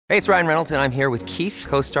Hey, it's Ryan Reynolds, and I'm here with Keith,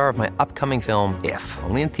 co-star of my upcoming film, If,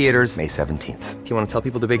 only in theaters May 17th. Do you want to tell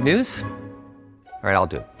people the big news? All right, I'll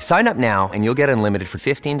do it. Sign up now and you'll get unlimited for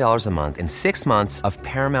 $15 a month and 6 months of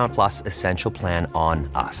Paramount Plus Essential Plan on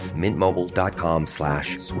us.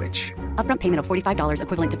 MintMobile.com/switch. Upfront payment of $45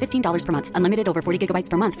 equivalent to $15 per month. Unlimited over 40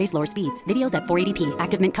 gigabytes per month. Face lower speeds. Videos at 480p.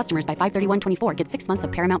 Active Mint customers by 531.24 get 6 months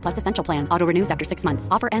of Paramount Plus Essential Plan. Auto renews after 6 months.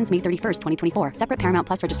 Offer ends May 31st, 2024. Separate Paramount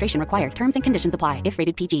Plus registration required. Terms and conditions apply if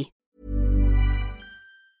rated PG.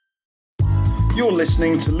 You're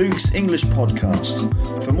listening to Luke's English Podcast.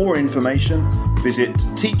 For more information, visit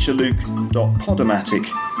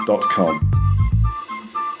teacherluke.podomatic.com.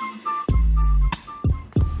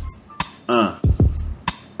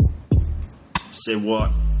 Say what?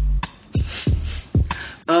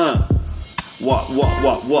 What?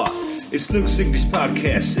 It's Luke's English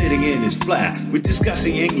Podcast. Say it again, it's flat. We're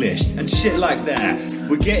discussing English and shit like that.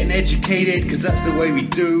 We're getting educated because that's the way we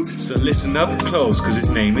do. So listen up close because his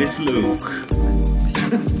name is Luke.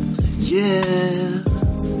 Yeah,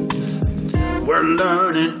 we're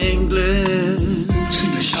learning English. Luke's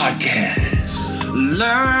English Podcast.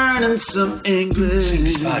 Learning some English. Luke's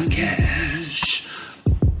English Podcast.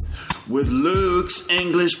 With Luke's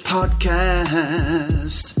English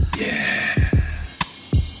Podcast. Yeah.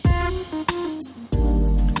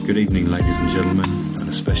 Good evening, ladies and gentlemen, and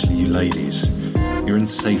especially you ladies. You're in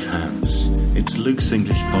safe hands. It's Luke's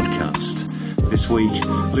English Podcast. This week,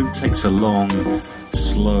 Luke takes a long,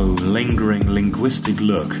 slow, lingering, linguistic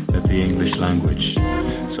look at the English language.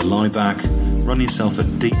 So lie back, run yourself a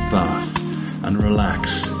deep bath, and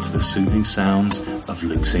relax to the soothing sounds of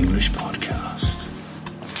Luke's English Podcast.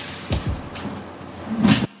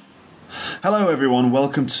 Hello everyone,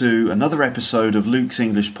 welcome to another episode of Luke's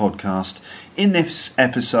English Podcast. In this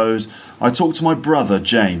episode, I talk to my brother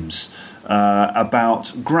James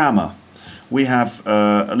about grammar. We have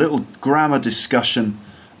a little grammar discussion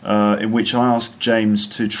in which I asked James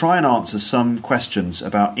to try and answer some questions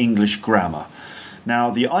about English grammar. Now,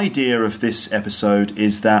 the idea of this episode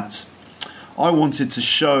is that I wanted to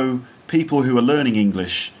show people who are learning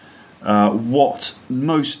English what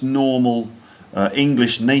most normal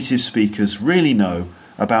English native speakers really know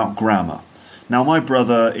about grammar. Now, my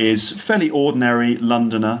brother is a fairly ordinary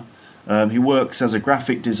Londoner. He works as a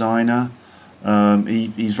graphic designer.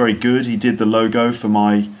 He's very good. He did the logo for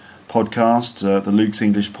my podcast, the Luke's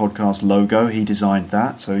English Podcast logo. He designed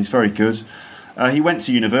that, so he's very good. He went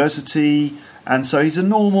to university, and so he's a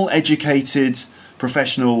normal, educated,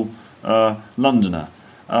 professional Londoner.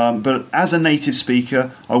 But as a native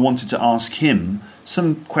speaker, I wanted to ask him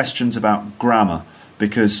some questions about grammar,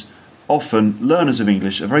 because often learners of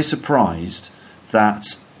English are very surprised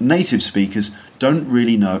that native speakers don't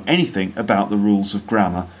really know anything about the rules of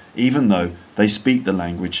grammar, even though they speak the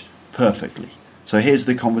language perfectly. So here's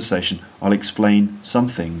the conversation. I'll explain some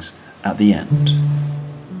things at the end.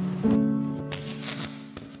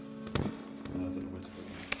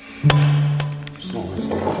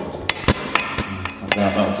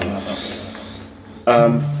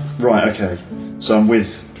 Right, okay. So I'm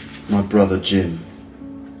with my brother Jim,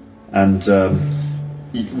 and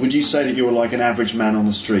would you say that you were like an average man on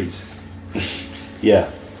the street? Yeah.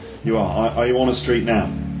 You are? Are you on a street now?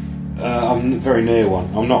 I'm very near one.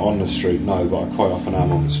 I'm not on the street, no, but I quite often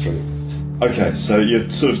am on the street. Okay, so you're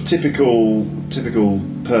sort of typical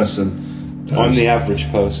person. I'm the average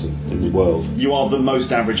person in the world. You are the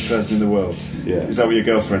most average person in the world? Yeah. Is that what your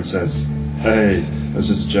girlfriend says? Hey, that's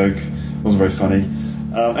just a joke. Wasn't very funny.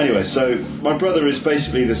 Anyway, so my brother is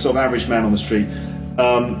basically the sort of average man on the street.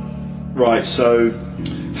 Right, so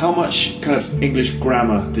how much kind of English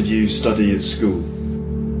grammar did you study at school?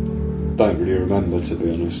 Don't really remember, to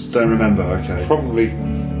be honest. Don't remember, okay. Probably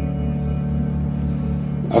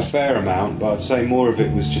a fair amount, but I'd say more of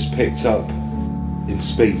it was just picked up in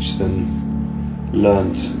speech than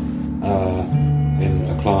learnt in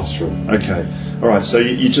a classroom. Okay, alright, so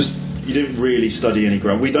you didn't really study any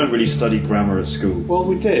grammar. We don't really study grammar at school. Well,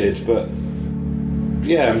 we did, but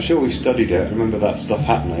yeah, I'm sure we studied it. I remember that stuff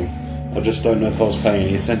happening. I just don't know if I was paying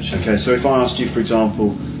any attention. Okay, so if I asked you, for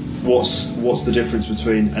example, what's the difference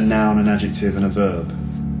between a noun, an adjective, and a verb?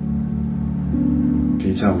 Can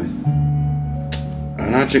you tell me?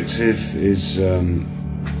 An adjective is an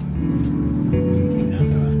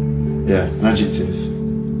adjective.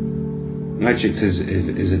 An adjective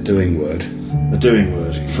is a doing word. A doing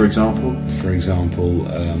word. For example? For example,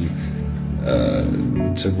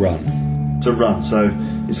 to run. To run. So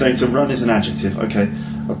you're saying to run is an adjective. Okay,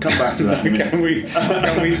 I'll come back to that in a minute. Can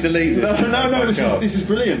we delete this? No, this is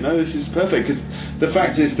brilliant. No, this is perfect, because the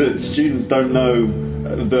fact is that students don't know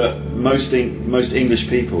that most English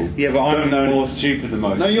people. Yeah, but I'm more stupid than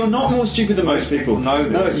most. No, you're not more stupid than most people. Know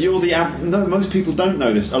this. No, most people don't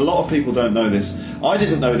know this. A lot of people don't know this. I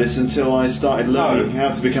didn't know this until I started learning how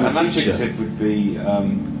to become a teacher. An adjective would be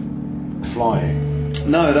flying.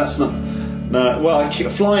 No, that's not. No, well,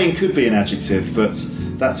 flying could be an adjective, but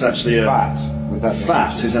that's actually a fat. Would that be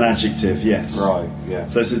fat is an adjective, yes. Right. Yeah.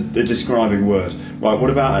 So it's a describing word. Right. What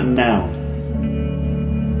about a noun?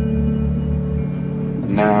 A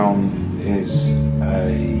noun is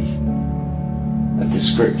a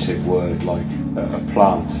descriptive word, like a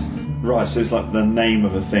plant. Right. So it's like the name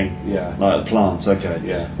of a thing. Yeah. Like a plant. Okay.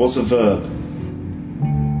 Yeah. What's a verb?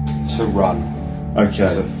 To run.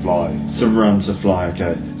 Okay. To fly. To run, to fly.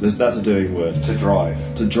 Okay. So that's a doing word. To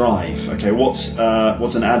drive. To drive. Okay. What's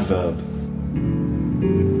an adverb?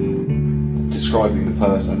 Describing the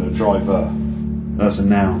person, a driver. That's a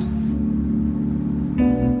noun.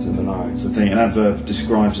 I don't know. It's a thing. An adverb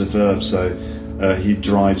describes a verb. So he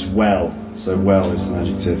drives well. So well is an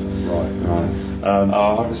adjective.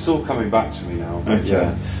 Right. It's all coming back to me now. Okay.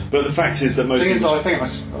 Yeah. But the fact is that most. The thing is, I think I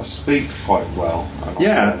speak quite well.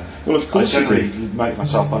 Yeah. Well, of course I generally make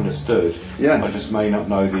myself understood. Yeah. I just may not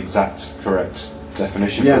know the exact correct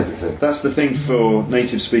definition of everything. That's the thing for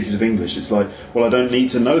native speakers of English. It's like, well, I don't need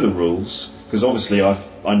to know the rules because obviously I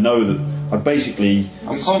know that I basically.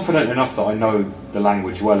 I'm confident enough that I know the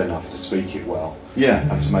language well enough to speak it well.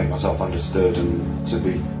 Yeah. And to make myself understood and to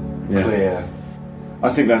be clear. I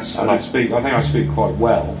think that's. And I think I speak quite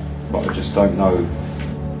well, but I just don't know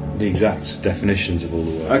the exact definitions of all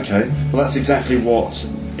the words. Okay. Well, that's exactly what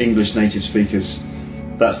English native speakers.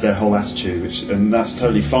 That's their whole attitude, and that's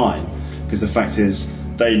totally fine. Because the fact is,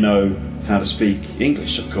 they know how to speak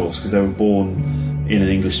English, of course, because they were born in an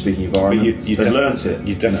English-speaking environment. They learnt it.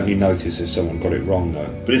 You definitely notice if someone got it wrong, though.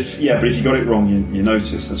 But if you got it wrong, you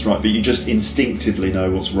notice. That's right. But you just instinctively know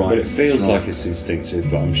what's right. But it feels like it's instinctive.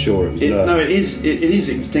 But I'm sure it was learned. No, it is. It is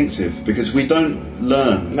instinctive because we don't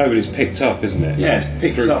learn. No, but it's picked up, isn't it? Yeah, it's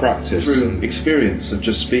picked through up practice, through experience of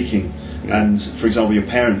just speaking, and for example, your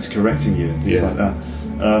parents correcting you and things like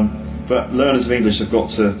that. But learners of English have got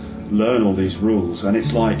to learn all these rules, and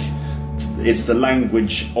it's like it's the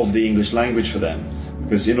language of the English language for them,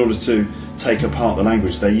 because in order to take apart the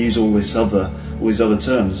language they use all these other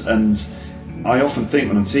terms. And I often think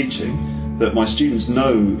when I'm teaching that my students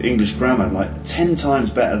know English grammar like 10 times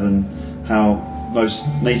better than how most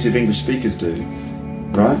native English speakers do,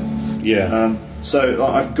 right? Yeah. So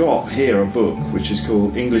I've got here a book which is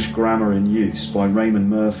called English Grammar in Use by Raymond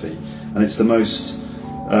Murphy, and it's the most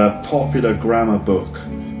popular grammar book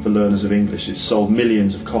for learners of English. It's sold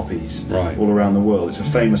millions of copies all around the world. It's a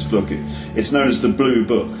famous book. It's known as the Blue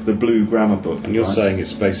Book, the Blue Grammar Book. And you're saying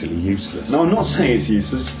it's basically useless. No, I'm not saying it's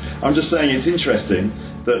useless. I'm just saying it's interesting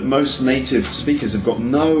that most native speakers have got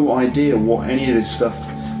no idea what any of this stuff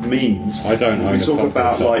means. I don't know. We talk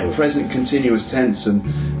about like present continuous tense and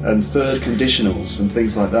third conditionals and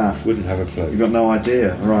things like that. Wouldn't have a clue. You've got no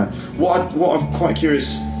idea. Right. What I'm quite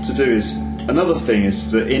curious to do is, another thing is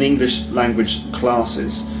that in English language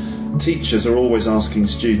classes, teachers are always asking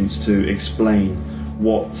students to explain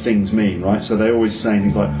what things mean, right? So they're always saying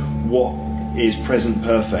things like, what is present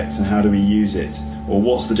perfect and how do we use it? Or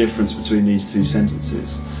what's the difference between these two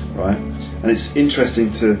sentences, right? And it's interesting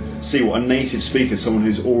to see what a native speaker, someone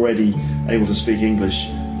who's already able to speak English,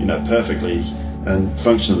 perfectly and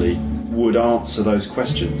functionally, would answer those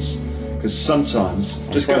questions. Because sometimes...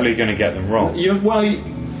 You're probably going to get them wrong.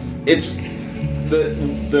 It's...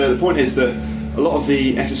 The point is that a lot of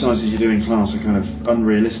the exercises you do in class are kind of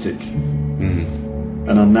unrealistic and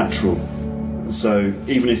unnatural. So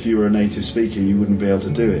even if you were a native speaker, you wouldn't be able to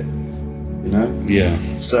do it. Yeah.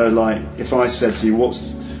 So like, if I said to you,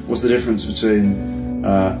 what's the difference between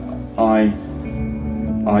I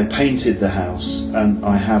painted the house and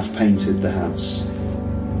I have painted the house?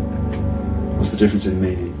 What's the difference in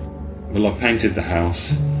meaning? Well, I painted the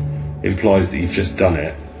house implies that you've just done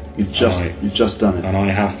it. You've just done it. And I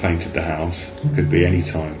have painted the house. Could be any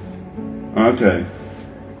time. Okay.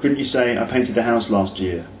 Couldn't you say I painted the house last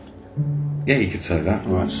year? Yeah, you could say that.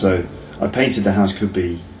 All right. So I painted the house could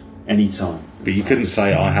be any time. But you couldn't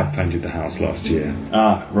say I have painted the house last year.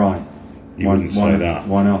 Ah, right. You wouldn't say that.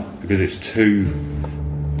 Why not? Because it's too.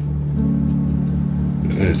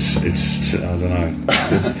 It's I don't know.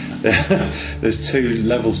 There's two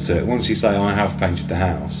levels to it. Once you say I have painted the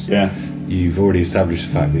house, you've already established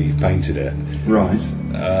the fact that you've painted it. Right.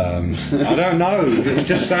 I don't know. It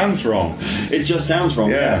just sounds wrong. It just sounds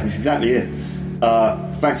wrong. Yeah. That's exactly it.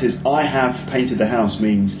 Fact is, I have painted the house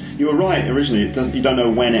means you were right originally. You don't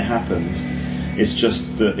know when it happened. It's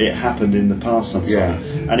just that it happened in the past sometime,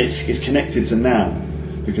 and it's connected to now.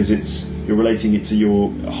 because you're relating it to your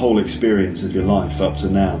whole experience of your life up to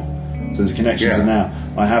now. So there's a connection to now.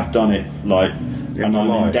 I have done it and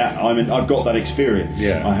I've got that experience.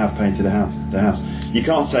 Yeah. I have painted the house. You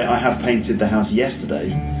can't say I have painted the house yesterday,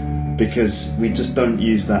 because we just don't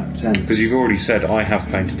use that tense. Because you've already said I have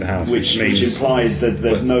painted the house, which implies that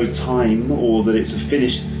there's no time, or that it's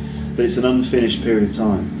an unfinished period of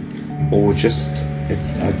time. Or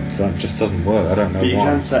that just doesn't work. I don't know But you why.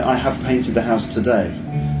 can say I have painted the house today,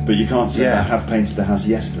 but you can't say I have painted the house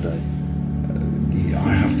yesterday.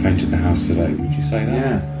 I have painted the house today. Would you say that?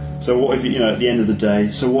 Yeah. So what if at the end of the day?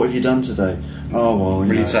 So what have you done today? Oh well.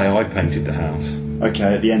 When you say I painted the house.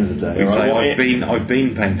 Okay, at the end of the day. You Right? say I've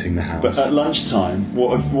been painting the house. But at lunchtime,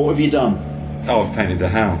 what have you done? Oh, I've painted the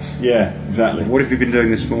house. Yeah, exactly. What have you been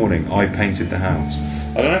doing this morning? I painted the house.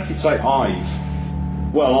 I don't know if you'd say I've.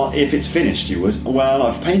 Well, if it's finished, you would. Well,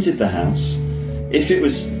 I've painted the house. If it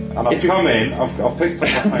was. And I've come in, I've picked up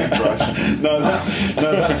a paintbrush.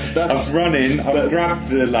 that's. I've run in, I've grabbed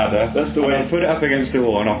the ladder. That's the way. I've put it up against the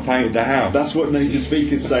wall, and I've painted the house. That's what native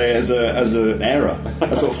speakers say as an error.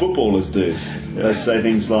 That's what footballers do. They say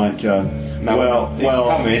things like, he's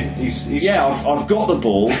come in. He's yeah, I've got the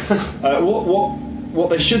ball. What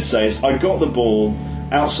they should say is, I got the ball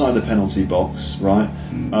outside the penalty box, right?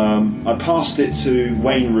 I passed it to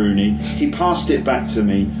Wayne Rooney. He passed it back to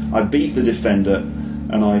me. I beat the defender,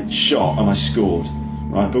 and I shot and I scored,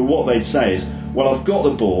 right? But what they'd say is, well, I've got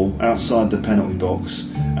the ball outside the penalty box,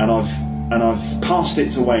 and I've passed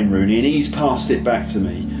it to Wayne Rooney, and he's passed it back to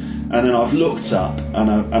me, and then I've looked up and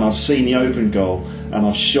I've seen the open goal, and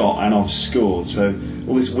I've shot and I've scored. So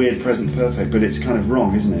all this weird present perfect, but it's kind of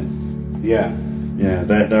wrong, isn't it? Yeah. Yeah,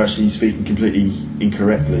 they're actually speaking completely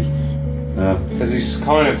incorrectly. Because he's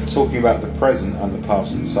kind of talking about the present and the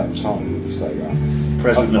past at the same time, would you say that?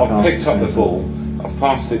 Present and I've past picked at up the the same ball, I've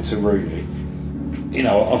passed it to Rooney.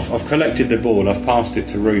 I've collected the ball, I've passed it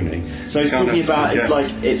to Rooney. So he's talking about, it's like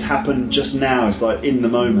it happened just now, it's like in the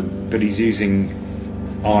moment. But he's using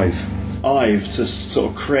I've to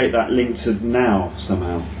sort of create that link to now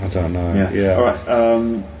somehow. I don't know. Yeah. All right.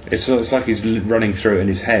 It's like he's running through it in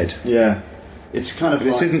his head. Yeah. It's kind of. But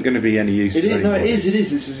this isn't going to be any use. It to is. No, it anybody. is. It is.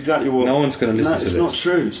 This is exactly what. No one's going to listen to this. this. It's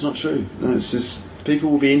not true. It's not true. No, it's just people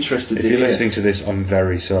will be interested If to you're hear. listening to this, I'm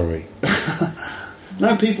very sorry.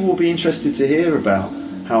 No, people will be interested to hear about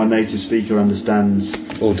how a native speaker understands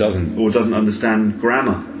Or doesn't. understand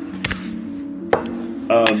grammar.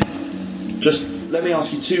 Just let me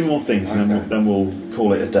ask you two more things, and then we'll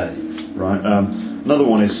call it a day. Right. Another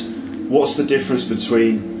one is, what's the difference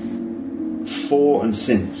between for and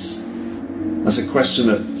since? That's a question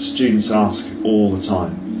that students ask all the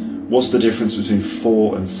time. What's the difference between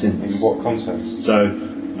for and since? In what context? So,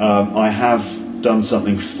 I have done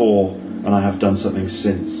something for, and I have done something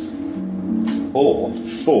since.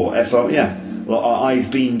 For, F-O, yeah. Well,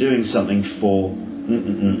 I've been doing something for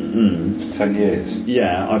 10 years.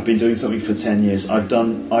 Yeah, I've been doing something for 10 years. I've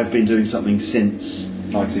been doing something since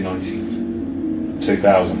 1990.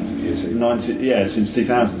 2000, you see. Since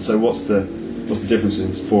 2000. So what's the difference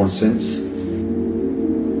in for and since?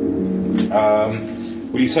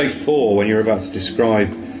 Well, you say for when you're about to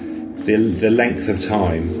describe the length of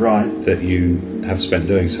time that you have spent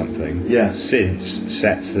doing something. Yeah. Since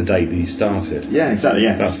sets the date that you started. Yeah, exactly.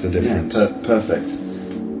 Yeah, that's the difference. Yeah, perfect.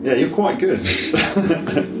 Yeah, you're quite good.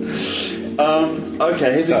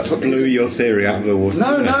 Okay, here's that blew your theory out of the water.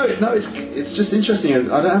 No. It's just interesting.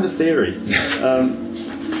 I don't have a theory.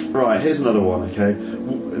 Right, here's another one. Okay,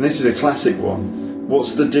 and this is a classic one.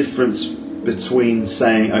 What's the difference between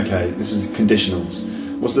saying, okay, this is conditionals.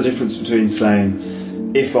 What's the difference between saying,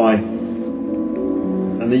 if I,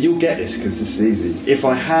 and then you'll get this because this is easy. If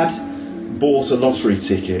I had bought a lottery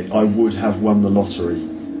ticket, I would have won the lottery,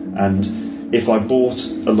 and if I bought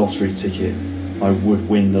a lottery ticket, I would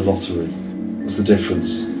win the lottery. What's the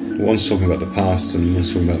difference? One's talking about the past and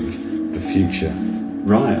one's talking about the future.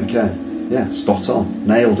 Right, okay. Yeah, spot on.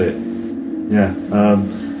 Nailed it. Yeah.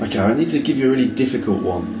 Okay, I need to give you a really difficult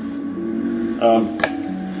one.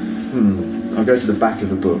 I'll go to the back of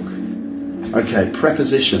the book. Okay,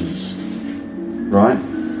 prepositions. Right?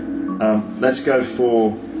 Let's go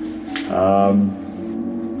for...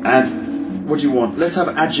 what do you want? Let's have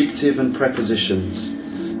adjective and prepositions.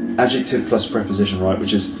 Adjective plus preposition, right?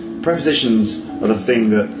 Which is... Prepositions are the thing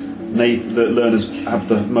that learners have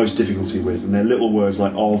the most difficulty with, and they're little words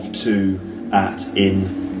like of, to, at, in,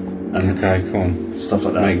 and come on, stuff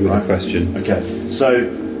like that. Make with right? a question. Okay, so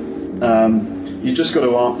you just got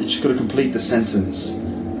to complete the sentence. Wait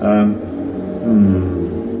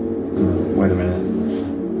a minute.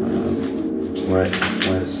 Wait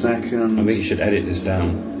a second. I think you should edit this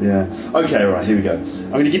down. Yeah. Okay, right, here we go.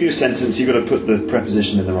 I'm going to give you a sentence. You've got to put the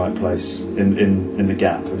preposition in the right place, in the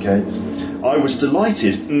gap, okay? I was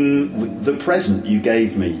delighted with the present you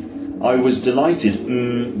gave me. I was delighted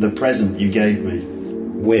the present you gave me.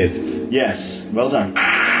 With? Yes, well done.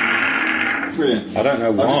 Brilliant. I don't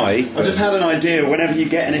know why. I just had an idea. Whenever you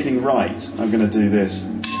get anything right, I'm going to do this.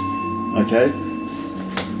 Okay?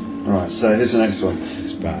 Right, so here's the next one. This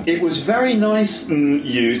is bad. It was very nice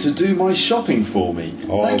you to do my shopping for me.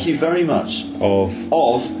 Thank you very much. Of?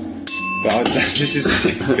 But This is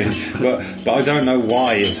stupid. But I don't know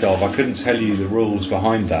why it's of. I couldn't tell you the rules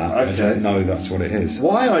behind that. Okay. I just know that's what it is.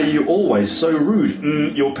 Why are you always so rude?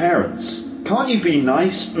 Your parents. Can't you be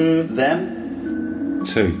nice? Them?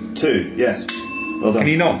 Two. Yes. Well done.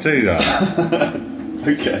 Can you not do that?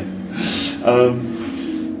 Okay.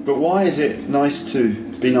 But why is it nice to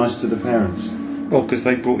be nice to the parents? Well, because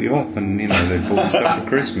they brought you up and, they bought stuff for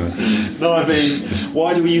Christmas. No, I mean,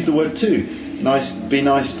 why do we use the word to? Be nice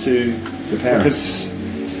to the parents.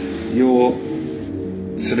 Because you're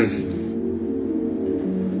sort of,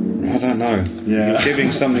 I don't know. Yeah. You're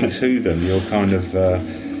giving something to them. You're kind of,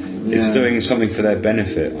 it's doing something for their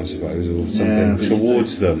benefit, I suppose, or something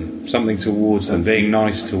towards them. Something towards them. Being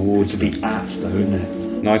nice towards them. To be at, though, isn't it?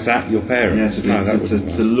 Nice at your parents. Yeah,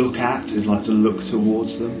 to look at is like to look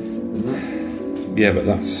towards them, isn't it? Yeah, but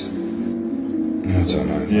that's... I don't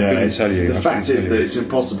know. Yeah, I couldn't tell you. The fact is that it's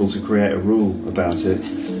impossible to create a rule about it.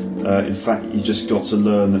 In fact, you just got to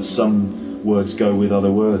learn that some words go with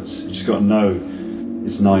other words. You just got to know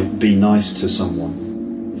it's be nice to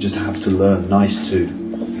someone. You just have to learn nice to.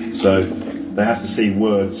 So they have to see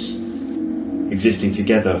words existing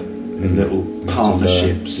together in little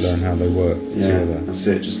partnerships. Learn how they work together. That's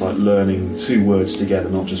it. Just like learning two words together,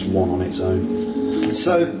 not just one on its own.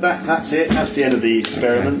 So that's it. That's the end of the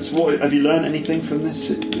experiments. Okay. What have you learned anything from this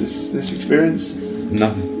experience?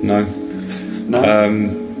 No.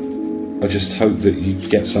 I just hope that you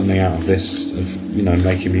get something out of this, of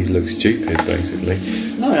making me look stupid, basically.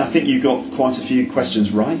 No, I think you got quite a few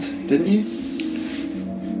questions right, didn't you?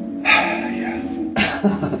 Yeah.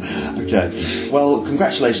 Okay. Well,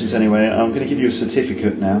 congratulations anyway. I'm going to give you a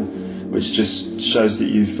certificate now, which just shows that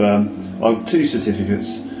you've two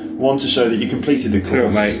certificates. One to show that you completed the course. So,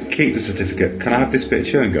 mate, keep the certificate. Can I have this bit of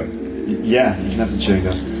chewing gum? Yeah, you can have the chewing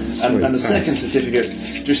gum. And the second certificate,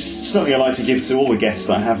 just something I like to give to all the guests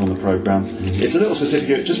that I have on the programme. Mm-hmm. It's a little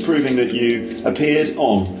certificate just proving that you appeared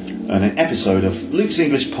on an episode of Luke's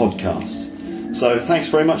English Podcast. So thanks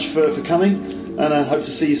very much for coming, and I hope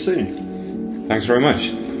to see you soon. Thanks very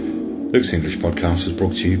much. Luke's English Podcast was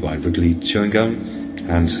brought to you by Wrigley Chewing Gum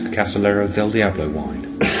and Casolero del Diablo wine.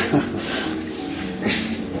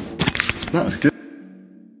 That was good.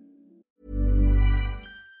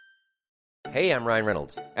 Hey, I'm Ryan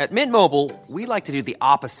Reynolds. At Mint Mobile, we like to do the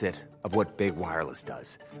opposite of what Big Wireless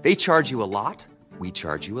does. They charge you a lot, we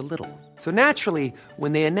charge you a little. So naturally,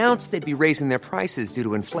 when they announced they'd be raising their prices due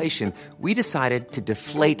to inflation, we decided to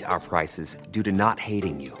deflate our prices due to not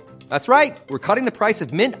hating you. That's right. We're cutting the price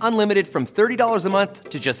of Mint Unlimited from $30 a month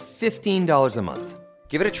to just $15 a month.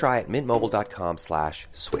 Give it a try at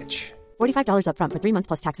mintmobile.com/switch. $45 up front for 3 months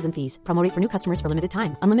plus taxes and fees. Promo rate for new customers for limited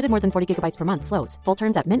time. Unlimited more than 40 gigabytes per month. Slows full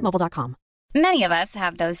terms at mintmobile.com. Many of us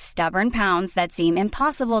have those stubborn pounds that seem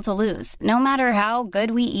impossible to lose, no matter how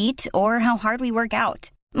good we eat or how hard we work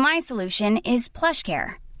out. My solution is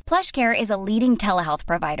PlushCare. PlushCare is a leading telehealth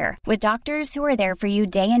provider with doctors who are there for you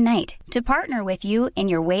day and night to partner with you in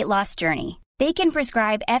your weight loss journey. They can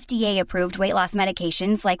prescribe FDA-approved weight loss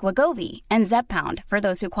medications like Wegovy and Zepbound for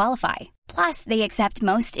those who qualify. Plus, they accept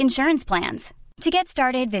most insurance plans. To get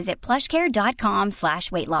started, visit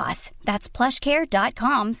plushcare.com/weightloss. That's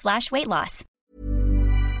plushcare.com/weightloss.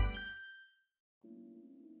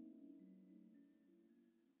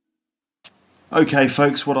 Okay,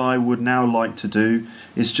 folks, what I would now like to do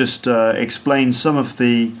is just explain some of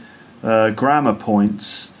the grammar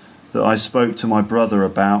points that I spoke to my brother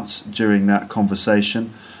about during that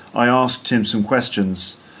conversation. I asked him some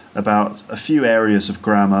questions about a few areas of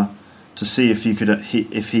grammar to see if he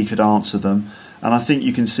could answer them. And I think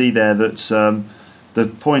you can see there that the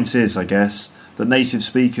point is, I guess, that native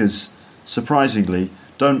speakers, surprisingly,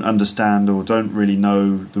 don't understand or don't really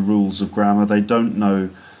know the rules of grammar. They don't know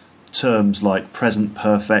terms like present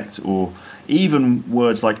perfect or even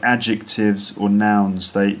words like adjectives or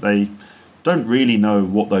nouns. They don't really know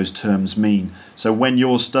what those terms mean. So when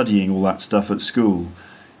you're studying all that stuff at school,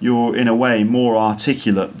 you're in a way more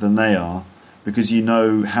articulate than they are because you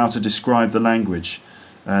know how to describe the language.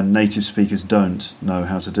 And native speakers don't know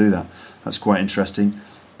how to do that. That's quite interesting.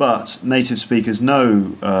 But native speakers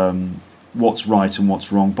know what's right and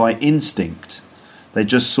what's wrong by instinct. They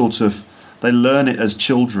just they learn it as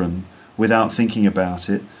children without thinking about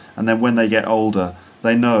it, and then when they get older,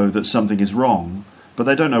 they know that something is wrong, but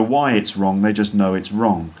they don't know why it's wrong, they just know it's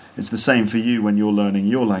wrong. It's the same for you when you're learning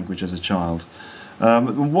your language as a child.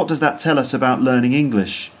 What does that tell us about learning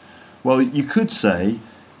English? Well, you could say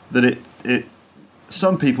that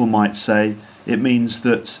some people might say it means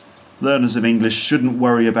that learners of English shouldn't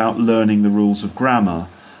worry about learning the rules of grammar,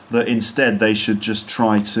 that instead they should just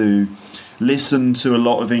try to listen to a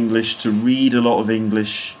lot of English, to read a lot of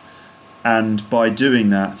English, and by doing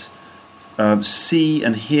that, see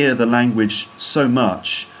and hear the language so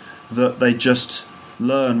much that they just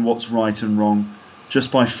learn what's right and wrong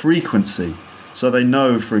just by frequency. So they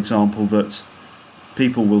know, for example, that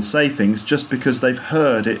people will say things just because they've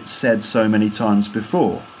heard it said so many times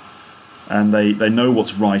before. And they know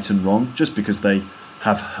what's right and wrong just because they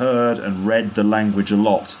have heard and read the language a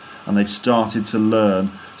lot, and they've started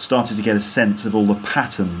to get a sense of all the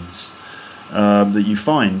patterns that you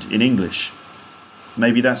find in English.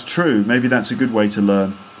 Maybe that's true, maybe that's a good way to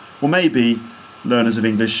learn. Or maybe learners of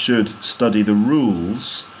English should study the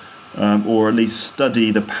rules, or at least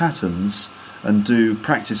study the patterns and do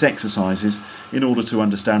practice exercises in order to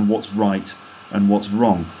understand what's right and what's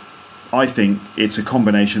wrong. I think it's a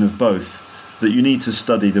combination of both, that you need to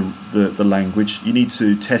study the language, you need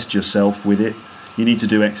to test yourself with it, you need to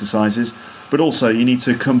do exercises, but also you need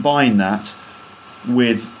to combine that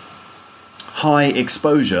with high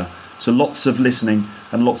exposure to lots of listening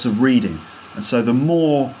and lots of reading. And so the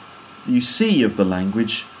more you see of the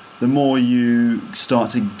language, the more you start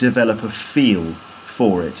to develop a feel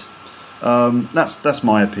for it. That's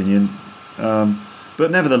my opinion.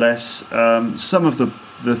 But nevertheless, some of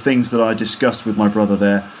the things that I discussed with my brother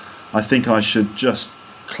there, I think I should just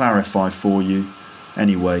clarify for you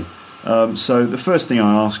anyway. So the first thing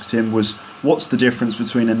I asked him was, what's the difference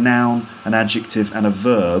between a noun, an adjective and a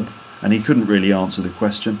verb? And he couldn't really answer the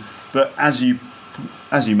question. But as you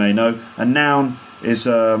may know, a noun is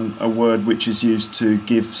a word which is used to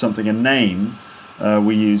give something a name.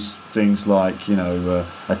 We use things like,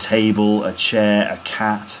 a table, a chair, a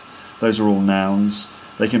cat. Those are all nouns.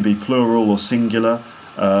 They can be plural or singular.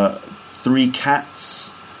 3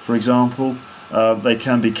 cats, for example. They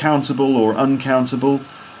can be countable or uncountable.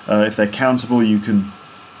 If they're countable, you can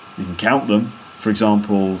count them. For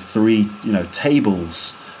example, 3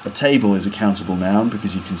 tables. A table is a countable noun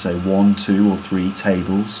because you can say 1, 2 or 3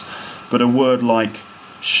 tables. But a word like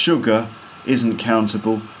sugar isn't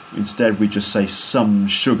countable. Instead, we just say some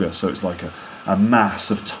sugar. So it's like a mass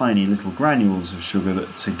of tiny little granules of sugar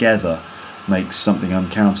that together makes something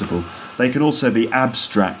uncountable. They can also be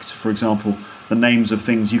abstract. For example, the names of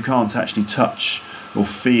things you can't actually touch or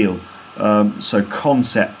feel. So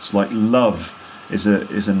concepts like love is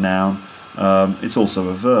a noun. It's also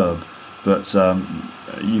a verb. But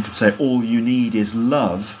you could say all you need is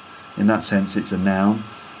love. In that sense, it's a noun.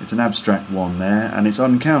 It's an abstract one there, and it's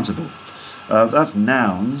uncountable. That's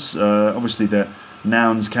nouns. Obviously, the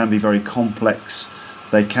nouns can be very complex.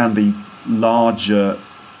 They can be larger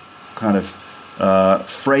kind of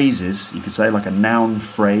phrases, you could say, like a noun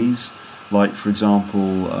phrase. Like, for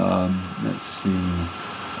example, let's see,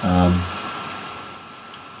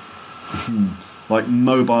 like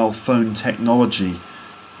mobile phone technology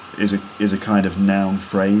is a kind of noun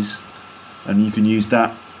phrase, and you can use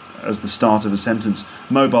that as the start of a sentence.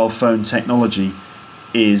 Mobile phone technology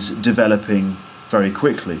is developing very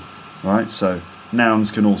quickly, right? So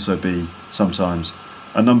nouns can also be sometimes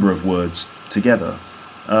a number of words together.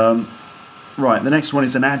 Right, the next one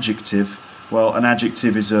is an adjective. Well, an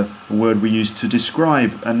adjective is a word we use to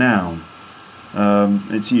describe a noun.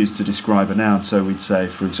 It's used to describe a noun, so we'd say,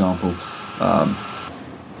 for example,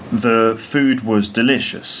 the food was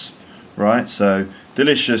delicious, right? So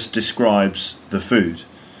delicious describes the food.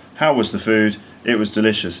 How was the food? It was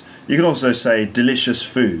delicious. You can also say delicious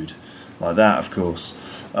food, like that, of course.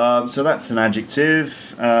 So that's an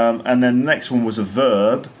adjective. And then the next one was a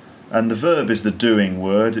verb. And the verb is the doing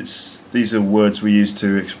word. These are words we use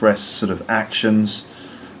to express sort of actions.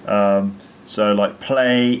 So like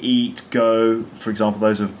play, eat, go, for example,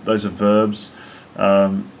 those are verbs.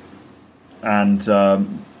 And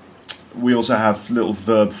we also have little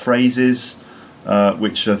verb phrases,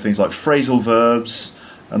 which are things like phrasal verbs,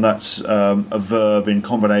 and that's a verb in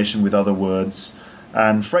combination with other words.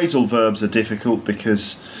 And phrasal verbs are difficult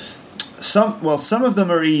because some of them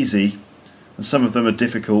are easy and some of them are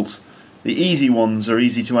difficult. The easy ones are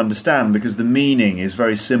easy to understand because the meaning is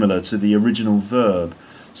very similar to the original verb.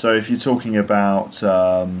 So if you're talking about,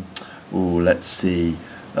 let's see,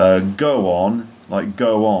 go on, like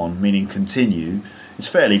go on, meaning continue, it's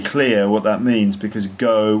fairly clear what that means, because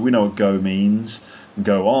go, we know what go means.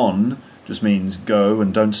 Go on just means go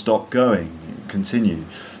and don't stop going, continue.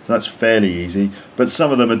 So that's fairly easy. But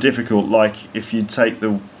some of them are difficult, like if you take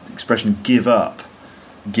the expression give up,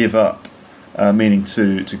 meaning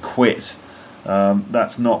to quit.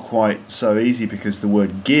 That's not quite so easy, because the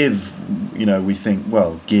word give, we think,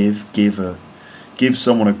 well, give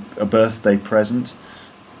someone a birthday present.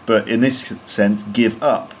 But in this sense, give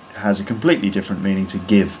up has a completely different meaning to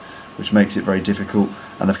give, which makes it very difficult.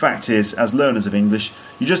 And the fact is, as learners of English,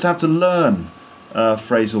 you just have to learn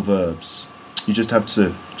phrasal verbs. You just have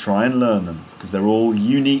to try and learn them, because they're all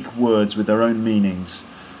unique words with their own meanings,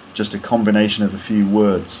 just a combination of a few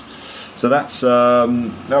words. So that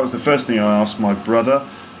was the first thing I asked my brother.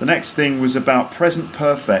 The next thing was about present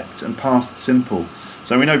perfect and past simple.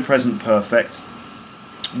 So we know present perfect.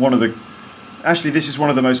 This is one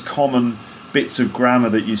of the most common bits of grammar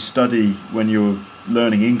that you study when you're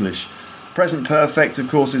learning English. Present perfect, of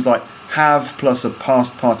course, is like have plus a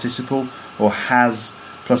past participle, or has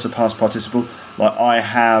plus a past participle. Like I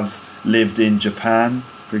have lived in Japan,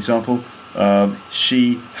 for example.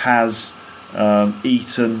 She has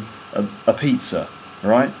eaten a pizza,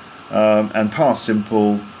 right? And past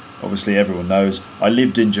simple, obviously everyone knows. I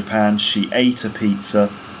lived in Japan, she ate a pizza,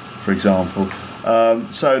 for example.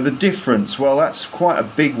 So the difference, well, that's quite a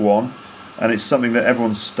big one, and it's something that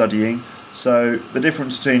everyone's studying. So the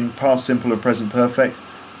difference between past simple and present perfect,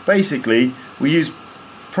 basically we use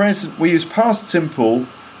past simple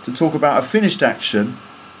to talk about a finished action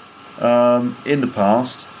in the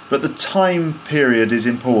past, but the time period is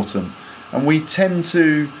important, and we tend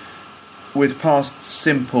to, with past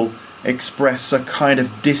simple, express a kind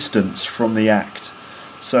of distance from the act.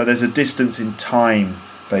 So there's a distance in time,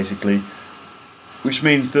 basically, which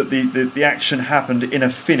means that the action happened in a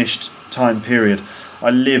finished time period. I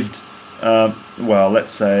lived,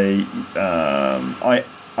 let's say, I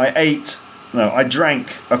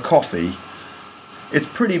drank a coffee. It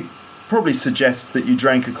probably suggests that you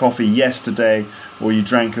drank a coffee yesterday, or you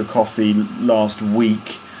drank a coffee last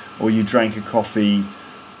week, or you drank a coffee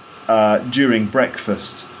during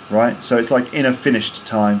breakfast, right? So it's like in a finished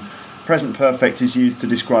time. Present perfect is used to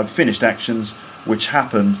describe finished actions which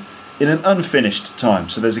happened in an unfinished time.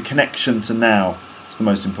 So there's a connection to now. It's the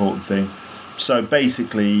most important thing. So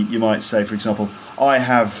basically, you might say, for example, I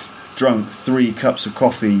have drunk 3 cups of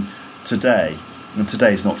coffee today, and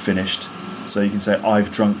today is not finished. So you can say,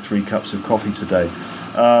 I've drunk 3 cups of coffee today.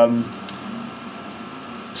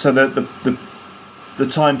 So the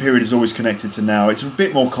time period is always connected to now. It's a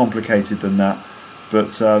bit more complicated than that, but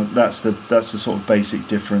that's the sort of basic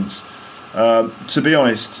difference. To be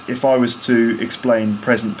honest, if I was to explain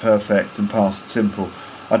present perfect and past simple,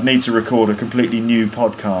 I'd need to record a completely new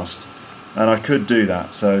podcast, and I could do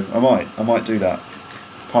that. So I might do that.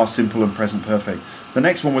 Past simple and present perfect. The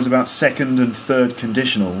next one was about second and third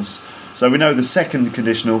conditionals. So we know the second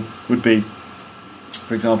conditional would be,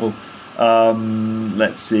 for example,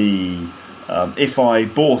 let's see, if I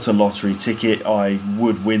bought a lottery ticket, I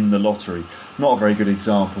would win the lottery. Not a very good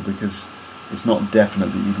example, because it's not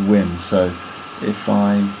definite that you'd win. So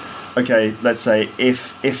let's say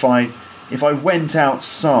if I went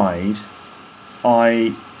outside,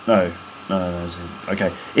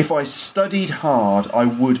 if I studied hard, I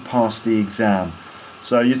would pass the exam.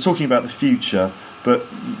 So you're talking about the future, but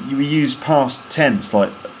you use past tense,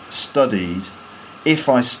 like studied. If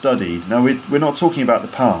I studied. Now we're not talking about the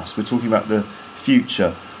past, we're talking about the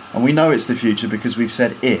future. And we know it's the future because we've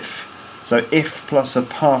said if. So if plus a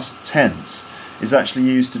past tense is actually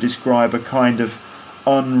used to describe a kind of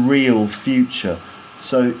unreal future.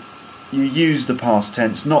 So you use the past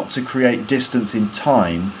tense not to create distance in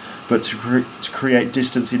time, but to create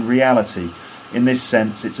distance in reality. In this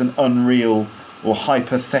sense, it's an unreal or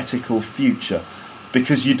hypothetical future,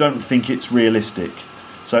 because you don't think it's realistic.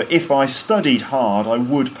 So if I studied hard, I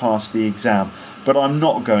would pass the exam, but I'm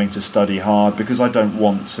not going to study hard because I don't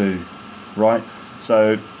want to, right?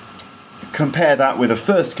 So compare that with a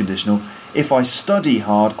first conditional. If I study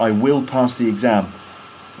hard, I will pass the exam.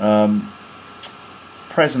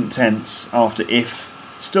 Present tense after if,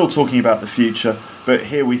 still talking about the future, but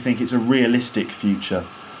here we think it's a realistic future.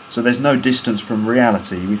 So there's no distance from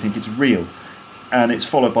reality, we think it's real. And it's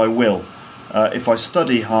followed by will. If I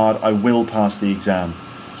study hard, I will pass the exam.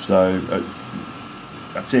 So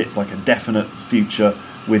that's it. It's like a definite future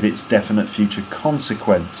with its definite future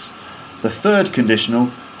consequence. The third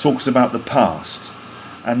conditional talks about the past,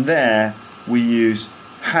 and there we use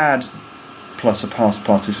had plus a past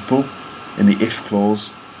participle in the if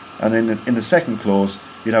clause, and in the second clause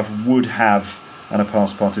you'd have would have and a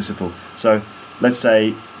past participle. So let's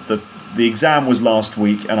say the exam was last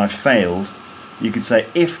week and I failed, you could say,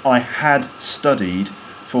 if I had studied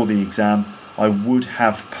for the exam, I would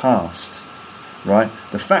have passed, right?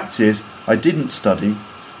 The fact is, I didn't study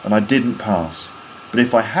and I didn't pass. But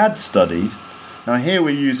if I had studied, now here we're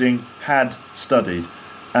using had studied,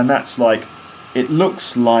 and that's like, it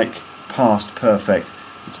looks like past perfect.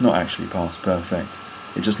 It's not actually past perfect.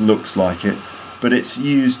 It just looks like it. But it's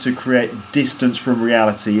used to create distance from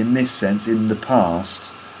reality in this sense, in the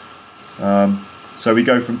past. So we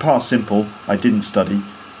go from past simple, I didn't study,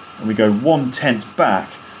 and we go 1/10 back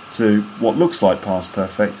to what looks like past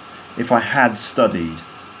perfect, if I had studied.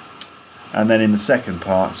 And then in the second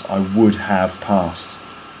part, I would have passed.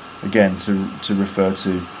 Again, to refer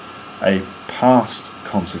to a past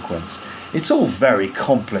consequence. It's all very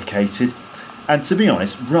complicated, and to be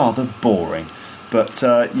honest, rather boring. But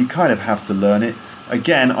you kind of have to learn it.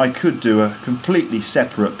 Again, I could do a completely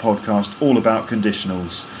separate podcast all about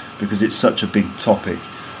conditionals, because it's such a big topic.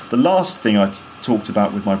 The last thing I talked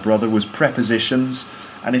about with my brother was prepositions.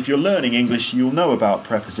 And if you're learning English, you'll know about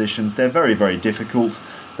prepositions. They're very, very difficult.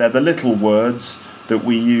 They're the little words that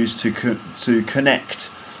we use to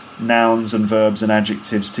connect nouns and verbs and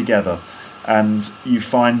adjectives together. And you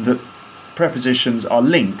find that prepositions are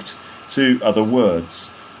linked to other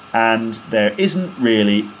words. And there isn't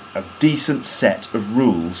really a decent set of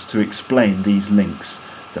rules to explain these links.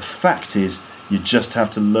 The fact is, you just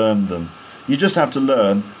have to learn them. You just have to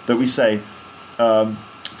learn that we say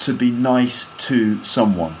to be nice to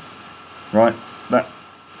someone, right? That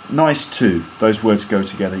nice to, those words go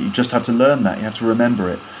together. You just have to learn that. You have to remember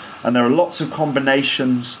it. And there are lots of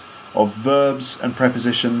combinations of verbs and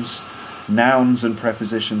prepositions, nouns and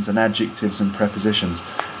prepositions, and adjectives and prepositions.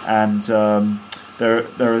 And there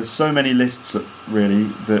are so many lists, really,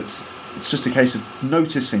 that it's just a case of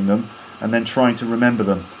noticing them and then trying to remember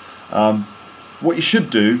them. What you should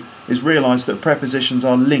do is realise that prepositions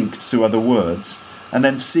are linked to other words, and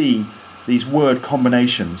then see these word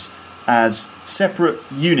combinations as separate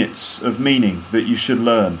units of meaning that you should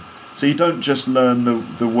learn. So you don't just learn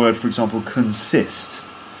the word, for example, consist,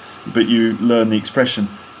 but you learn the expression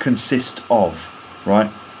consist of, right?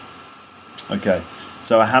 Okay,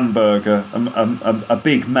 so a hamburger, a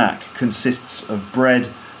Big Mac consists of bread,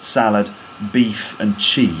 salad, beef and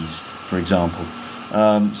cheese, for example.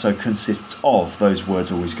 So consists of, those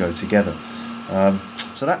words always go together.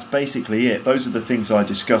 So that's basically it. Those are the things I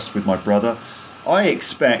discussed with my brother. I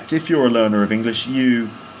expect, if you're a learner of English, you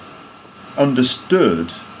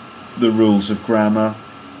understood the rules of grammar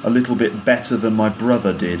a little bit better than my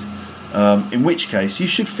brother did, in which case you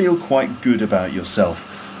should feel quite good about yourself.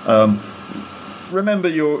 Remember,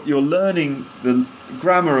 you're learning the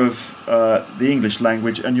grammar of the English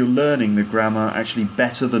language, and you're learning the grammar actually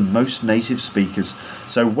better than most native speakers.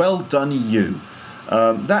 So well done you.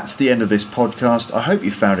 That's the end of this podcast. I hope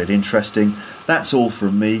you found it interesting. That's all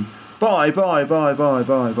from me. Bye, bye, bye, bye,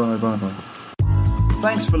 bye, bye, bye, bye.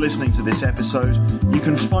 Thanks for listening to this episode. You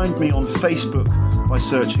can find me on Facebook by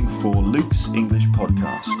searching for Luke's English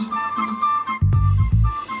Podcast.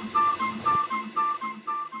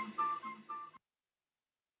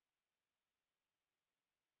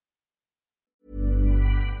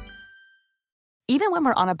 Even when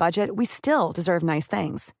we're on a budget, we still deserve nice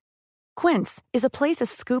things. Quince is a place to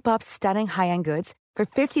scoop up stunning high-end goods for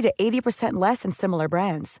 50 to 80% less than similar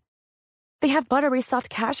brands. They have buttery soft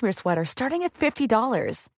cashmere sweaters starting at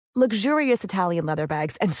 $50, luxurious Italian leather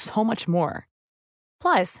bags, and so much more.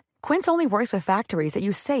 Plus, Quince only works with factories that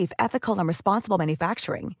use safe, ethical, and responsible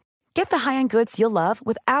manufacturing. Get the high-end goods you'll love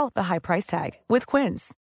without the high price tag with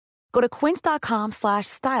Quince. Go to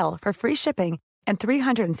quince.com/style for free shipping and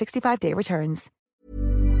 365-day returns.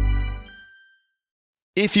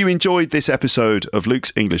 If you enjoyed this episode of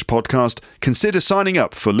Luke's English Podcast, consider signing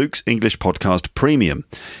up for Luke's English Podcast Premium.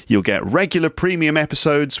 You'll get regular premium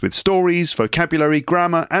episodes with stories, vocabulary,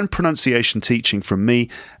 grammar and pronunciation teaching from me,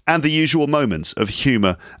 and the usual moments of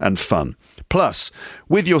humour and fun. Plus,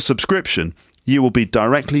 with your subscription, you will be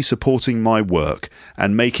directly supporting my work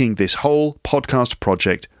and making this whole podcast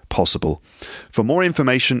project possible. For more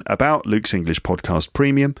information about Luke's English Podcast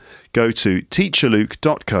Premium, go to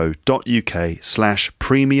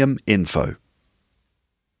teacherluke.co.uk/premium info.